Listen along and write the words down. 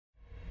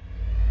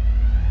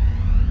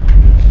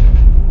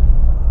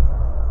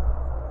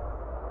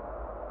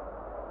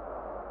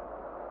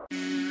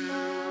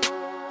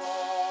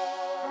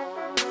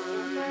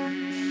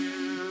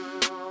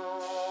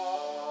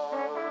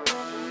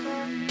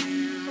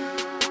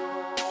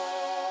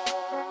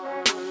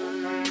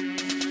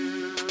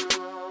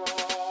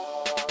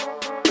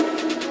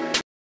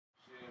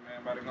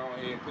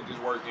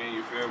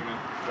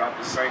dropped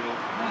the single,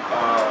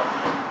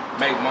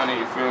 Make Money,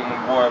 you feel me?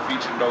 My boy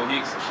featuring Doe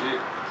Hicks and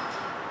shit.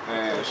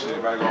 Man, shit,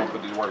 everybody gonna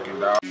put this work in,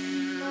 dog.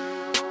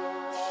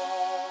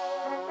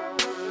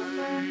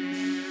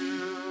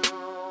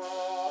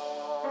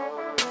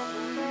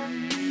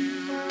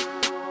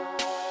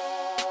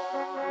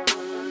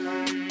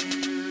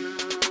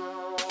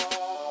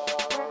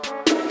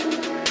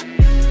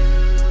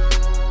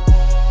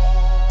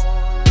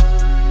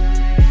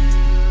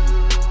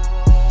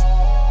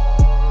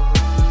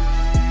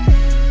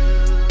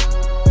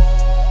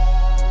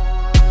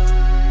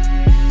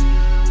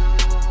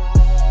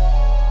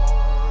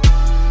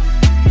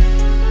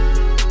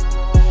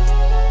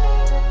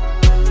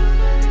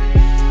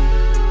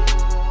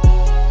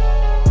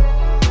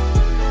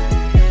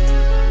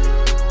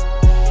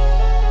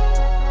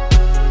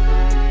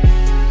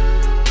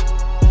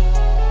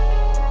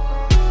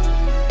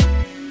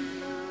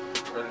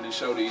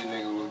 Show these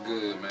niggas was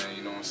good, man,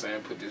 you know what I'm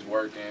saying? Put this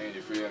work in,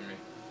 you feel me?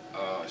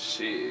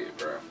 Shit,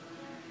 bro.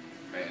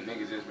 Man,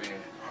 niggas just been,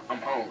 I'm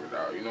hungry,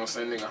 dog, you know what I'm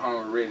saying? Nigga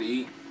hungry, ready to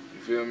eat, you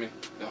feel me?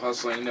 The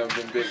hustle ain't never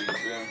been bigger, you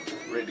feel me?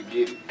 Ready to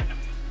get it.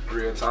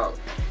 Real talk.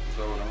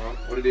 So,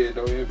 what it is,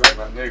 though, everybody?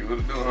 My nigga, what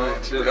it do, huh?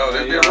 Yo,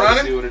 they been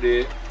running? See what it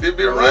is. They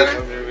been running?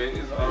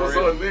 What's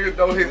up, nigga?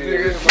 Doe Hicks,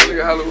 nigga. My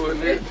nigga Hollywood,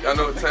 nigga. Y'all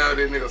know the town,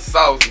 that nigga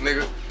Sauce,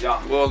 nigga.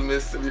 Yeah. Wall,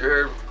 Mississippi, you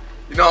heard me?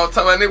 You know what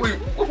I'm talking about, nigga?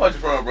 What part you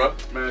from, bro?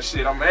 Man,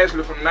 shit, I'm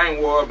actually from Name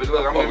Ward, but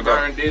look, I'm in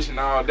Burn Dishing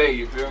all day,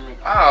 you feel me?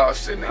 Oh,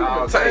 shit, nigga,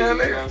 all day, you know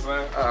what I'm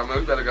saying? Alright, man,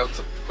 we better go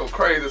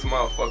crazy this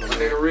motherfucker, man.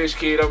 Nigga, rich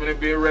kid up in the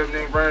bed rapping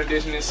and Burn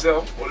Dishing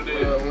himself. What it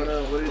is? What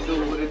up? What it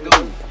do? What it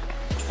do?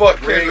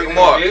 Fuck Kendrick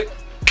Lamar.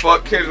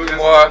 Fuck Kendrick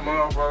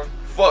Lamar.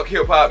 Fuck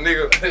hip-hop,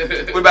 nigga.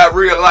 What about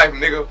real life,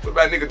 nigga? What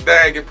about nigga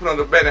dying, get put on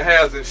the banner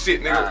house and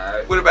shit, nigga?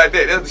 Right. What about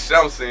that? That's the shit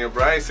I'm saying,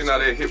 bro. I ain't seen all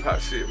that hip-hop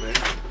shit, man.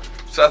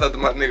 Shout out to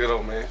my nigga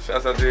though, man.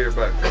 Shout out to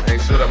everybody. I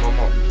ain't shut up my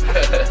mom. You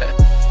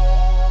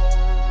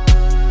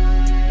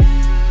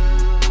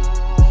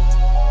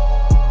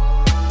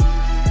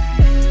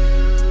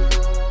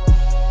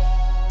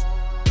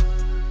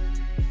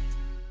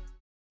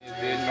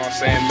know what I'm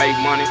saying? Make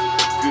money.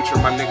 Future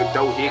my nigga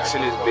Doe Hicks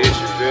and his bitch,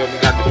 you feel me?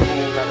 Got the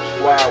crew, got the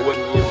squad with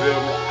me, you feel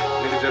me?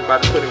 Niggas just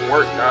about to put in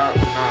work, dog. You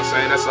know what I'm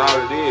saying? That's all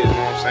it is, you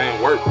know what I'm saying?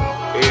 Work.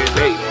 Every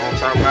day, you know what I'm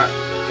talking about?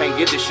 Can't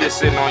get this shit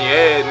sitting on your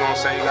ass, you know what I'm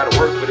saying? You gotta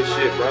work for this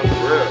shit, bro, for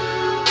real. You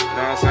know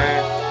what I'm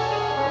saying?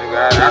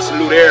 Nigga, I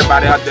salute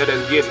everybody out there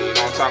that's getting it, you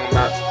know what I'm talking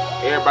about?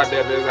 Everybody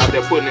that's out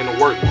there putting in the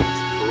work, for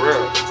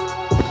real.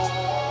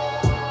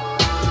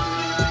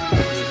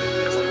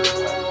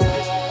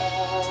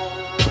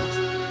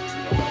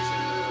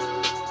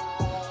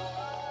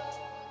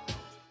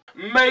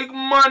 Make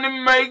money,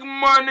 make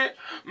money,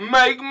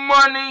 make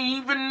money,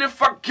 even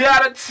if I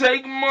gotta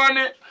take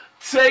money,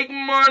 take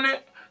money.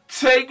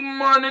 Take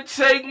money,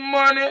 take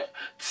money,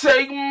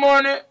 take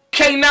money.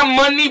 Can't that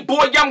money,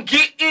 boy, I'm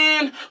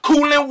getting.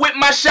 Coolin' with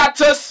my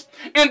shotters.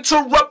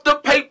 Interrupt the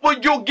paper,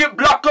 you'll get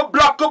blocker,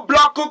 blocker,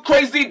 blocker.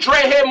 Crazy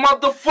dreadhead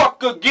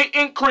motherfucker,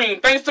 getting cream.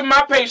 Thanks to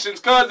my patience,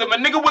 cause if a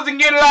nigga wasn't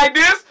getting like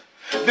this,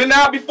 then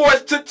I'll be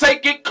forced to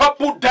take it.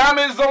 Couple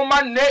diamonds on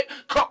my neck,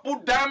 couple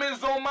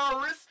diamonds on my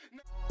wrist.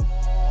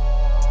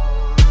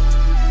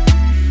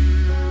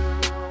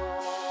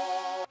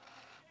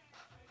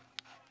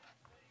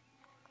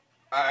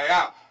 Alright,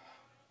 out.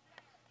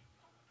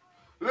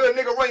 Little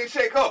nigga run your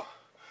check up.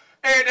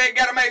 Every day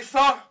gotta make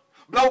some.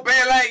 Blow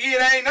bad like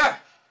it ain't nothing.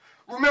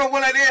 Remember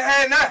when I didn't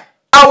have nothing?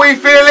 How we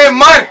feeling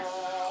money?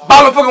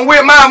 Ballin' fucking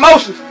with my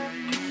emotions.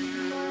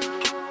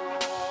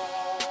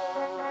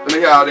 Let me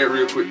hear all that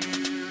real quick.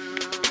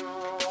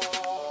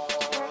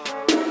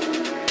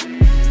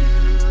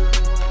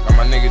 Got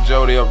my nigga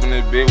Jody up in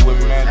this bit with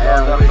me, man.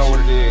 Let me know what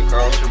it is,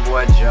 cuz. It's your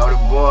boy Jody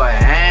boy,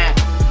 huh?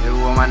 This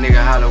was my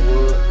nigga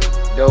Hollywood.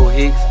 Doe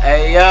Hicks,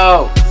 hey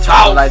yo,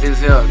 talk like this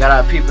here. Got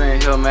our people in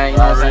here, man. You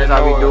know what I'm saying?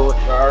 That's how we do it.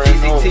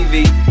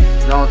 CCTV,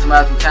 you know,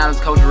 tomorrow some talents,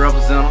 culture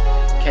representative,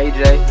 KJ.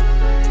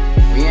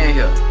 We in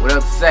here. What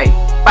else to say?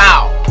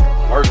 Bow.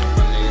 Working,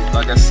 my nigga.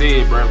 Like I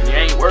said, bro, if you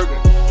ain't working,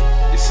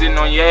 you're sitting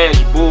on your ass,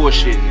 you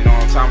bullshitting. You know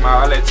what I'm talking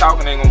about? All that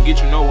talking ain't gonna get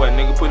you nowhere,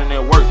 nigga. Put in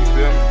that work, you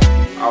feel me?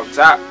 Off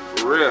top,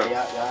 for real. Y'all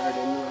heard that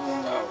new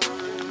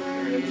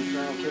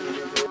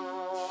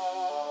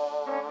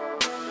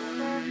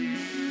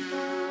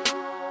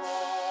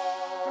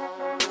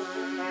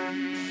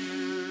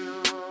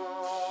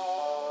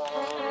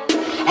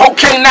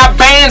Okay, now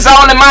bands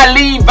all in my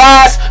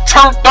Levi's.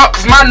 Turned up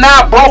cause my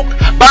knob broke.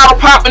 Bottle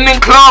popping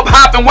and club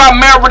hopping while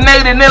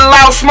marinating in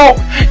loud smoke.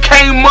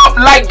 Came up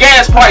like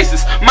gas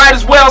prices. Might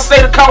as well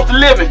say the cost of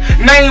living.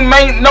 Name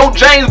ain't no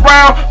James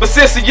Brown, but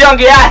since a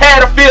youngin' I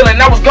had a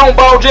feeling I was gon'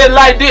 ball just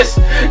like this.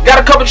 Got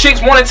a couple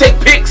chicks wanna take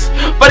pics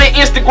for their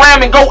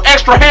Instagram and go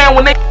extra hand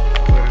when they.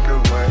 What it do,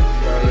 man?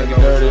 You gotta get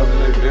dirty up a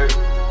little bit.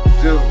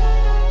 Dude.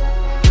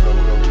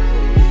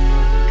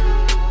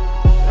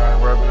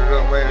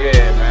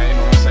 Yeah, man, you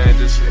know what I'm saying?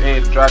 Just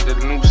had to drop that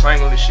new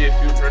single and shit,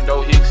 Future and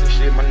Doe Hicks and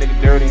shit. My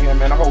nigga Dirty here,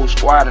 man. The whole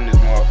squad in this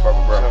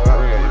motherfucker, bro. For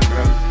real, you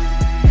feel me?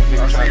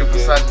 I see you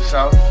Versace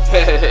shop. I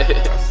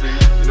see you.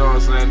 know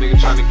what I'm saying? Nigga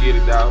trying to get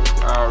it, dog.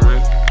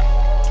 Already.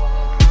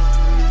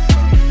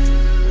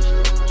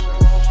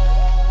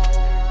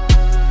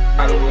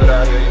 Hollywood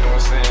out here, you know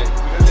what I'm saying?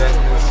 That's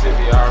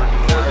Mississippi already.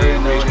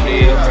 Rich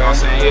kid, you know what I'm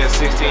saying? Yeah,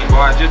 16,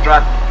 boy. I just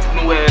dropped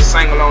new ass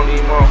single on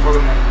these motherfuckers.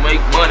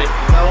 Make money.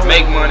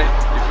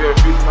 You feel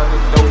me? My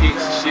nigga Doe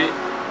Hicks and shit.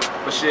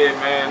 But shit,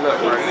 man, look,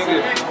 bro,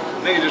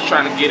 nigga just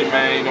trying to get it,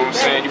 man, you know what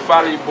I'm saying? You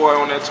follow your boy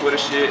on that Twitter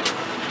shit,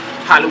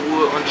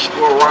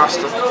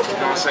 Hollywood_roster, you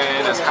know what I'm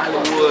saying? That's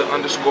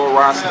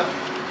Hollywood_roster,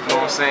 you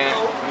know what I'm saying?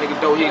 My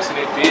nigga Doe Hicks in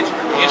that bitch.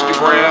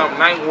 Instagram,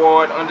 9th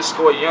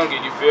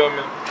Ward_youngin, you feel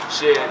me?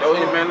 Shit, Doe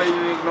Hicks, man, let you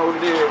niggas know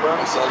what it is, bro.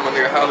 I'm telling my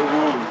nigga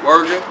Hollywood, you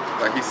working.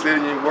 Like he said,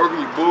 you ain't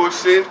working, you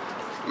bullshit.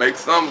 Make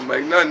something,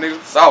 make nothing,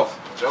 nigga. Soft.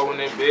 Joe in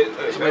that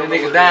bitch. Too many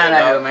niggas dying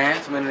out here, man.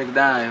 Too many niggas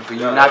dying for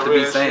you not to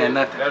be saying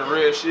nothing. That's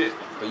real shit.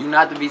 For you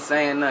not to be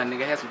saying nothing,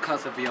 nigga. Have some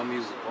concept for your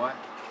music, boy.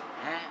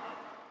 Huh?